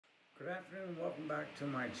Good afternoon, welcome back to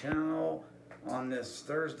my channel on this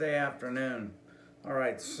Thursday afternoon.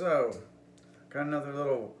 Alright, so got another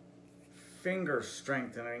little finger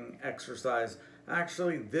strengthening exercise.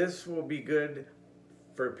 Actually, this will be good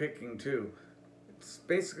for picking too. It's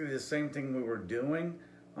basically the same thing we were doing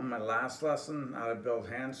on my last lesson, how to build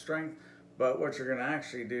hand strength, but what you're going to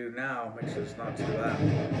actually do now, make sure it's not too loud.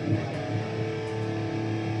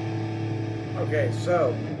 Okay,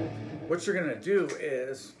 so what you're going to do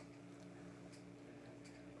is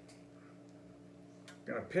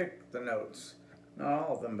you're going to pick the notes. Not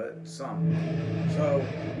all of them, but some. So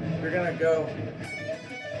you're going to go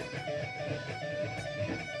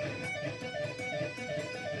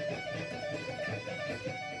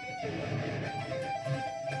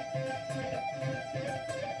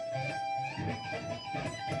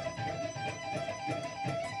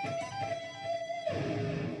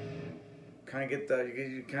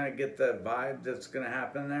you kind of get the vibe that's going to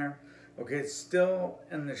happen there. Okay, it's still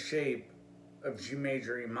in the shape of G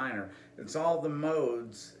major, E minor. It's all the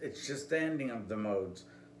modes. It's just the ending of the modes.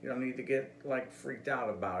 You don't need to get like freaked out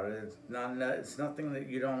about it. It's not. It's nothing that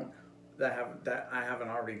you don't that I haven't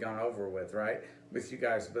already gone over with, right, with you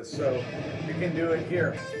guys. But so you can do it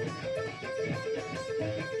here.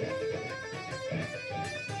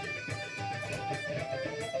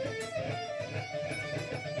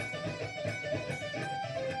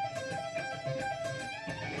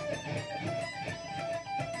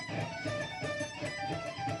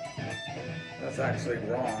 That's actually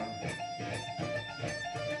wrong.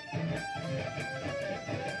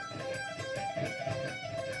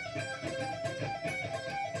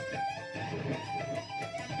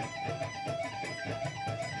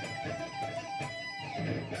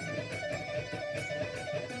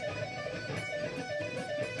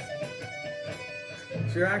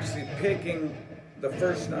 So you're actually picking the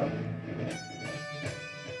first note.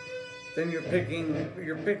 Then you're picking,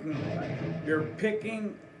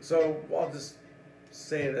 so I'll just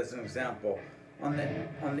say it as an example. On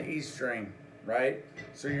the E string, right?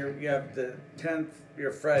 So you have the 10th,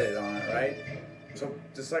 you're fretted on it, right? So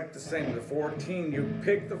just like the same, the 14, you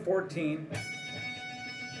pick the 14,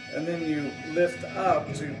 and then you lift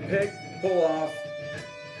up, so you pick, pull off,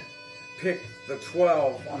 pick the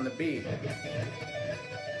 12 on the B.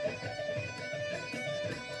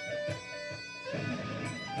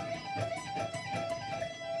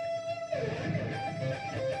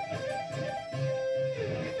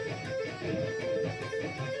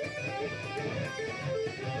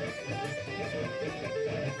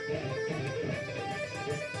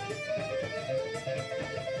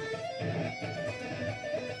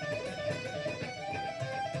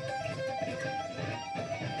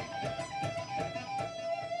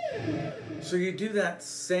 So you do that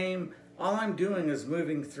same, all I'm doing is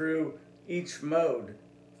moving through each mode,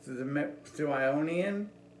 through Ionian,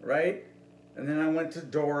 right? And then I went to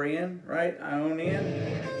Dorian, right? Ionian,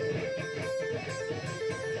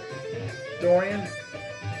 Dorian.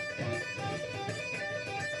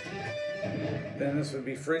 Then this would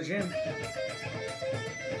be Phrygian.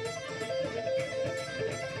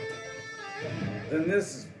 Then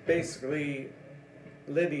this is basically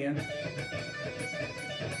Lydian.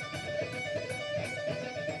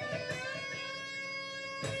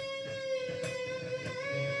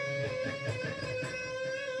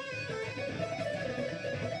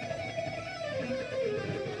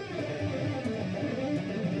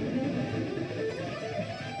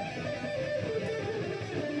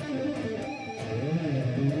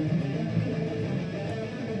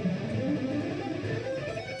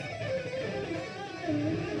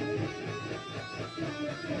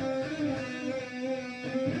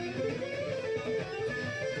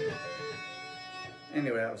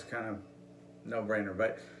 Anyway, that was kind of no-brainer,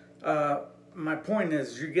 but my point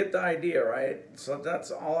is you get the idea, right? So that's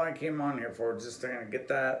all I came on here for, just to kind of get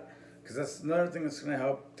that, because that's another thing that's going to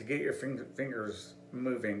help to get your fingers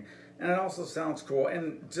moving. And it also sounds cool.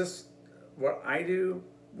 And just what I do,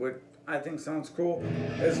 what I think sounds cool,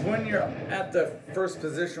 is when you're at the first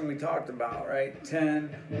position we talked about, right? 10,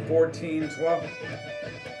 14, 12.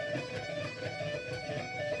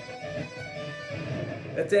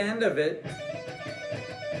 At the end of it,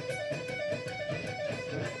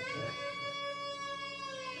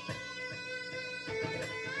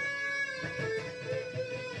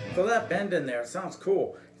 throw that bend in there. It sounds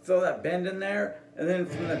cool. Throw that bend in there, and then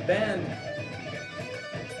from the bend,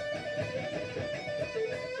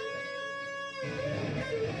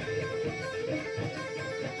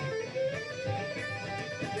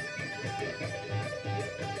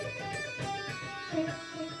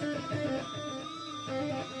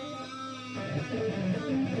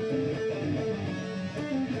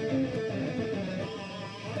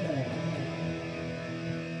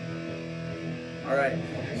 All right,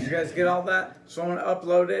 did you guys get all that? So I'm gonna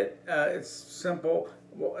upload it. It's simple.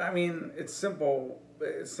 Well, I mean, it's simple.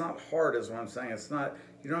 It's not hard, is what I'm saying. It's not.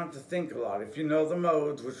 You don't have to think a lot. If you know the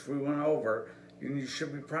modes, which we went over, you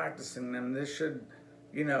should be practicing them. This should,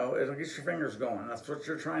 it'll get your fingers going. That's what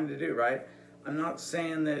you're trying to do, right? I'm not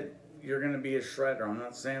saying that you're going to be a shredder. I'm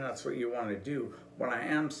not saying that's what you want to do. What I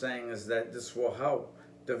am saying is that this will help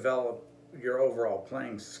develop your overall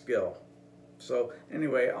playing skill. So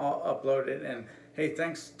anyway, I'll upload it, and hey,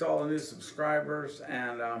 thanks to all the new subscribers,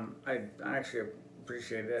 and I actually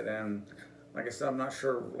appreciate it. And like I said, I'm not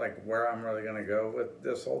sure like where I'm really gonna go with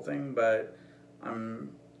this whole thing, but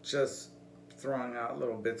I'm just throwing out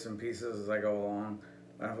little bits and pieces as I go along.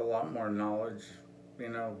 I have a lot more knowledge,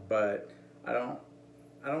 but I don't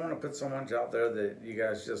want to put so much out there that you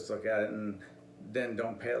guys just look at it and then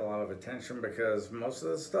don't pay a lot of attention, because most of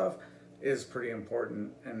this stuff is pretty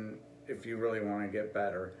important, and if you really want to get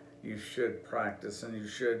better, you should practice, and you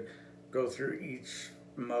should go through each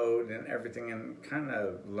mode and everything and kind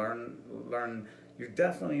of learn. You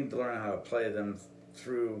definitely need to learn how to play them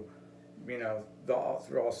through,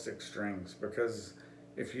 through all six strings, because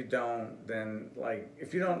if you don't, then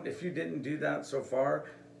if you didn't do that so far,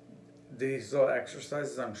 these little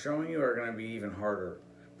exercises I'm showing you are going to be even harder,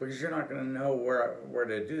 because you're not going to know where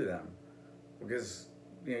to do them, because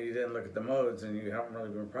you didn't look at the modes and you haven't really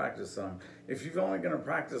been practicing them. If you're only going to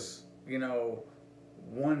practice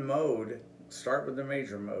one mode, start with the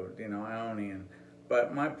major mode, Ionian.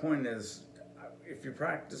 But my point is, if you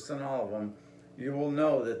practice in all of them, you will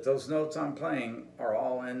know that those notes I'm playing are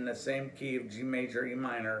all in the same key of G major, E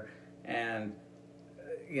minor, and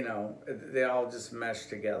they all just mesh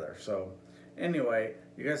together. So anyway,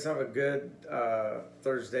 you guys have a good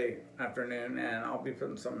Thursday afternoon, and I'll be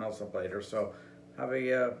putting something else up later. So have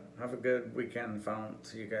a good weekend if I don't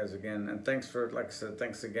see you guys again. And thanks for, like I said,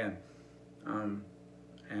 thanks again. And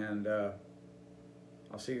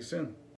I'll see you soon.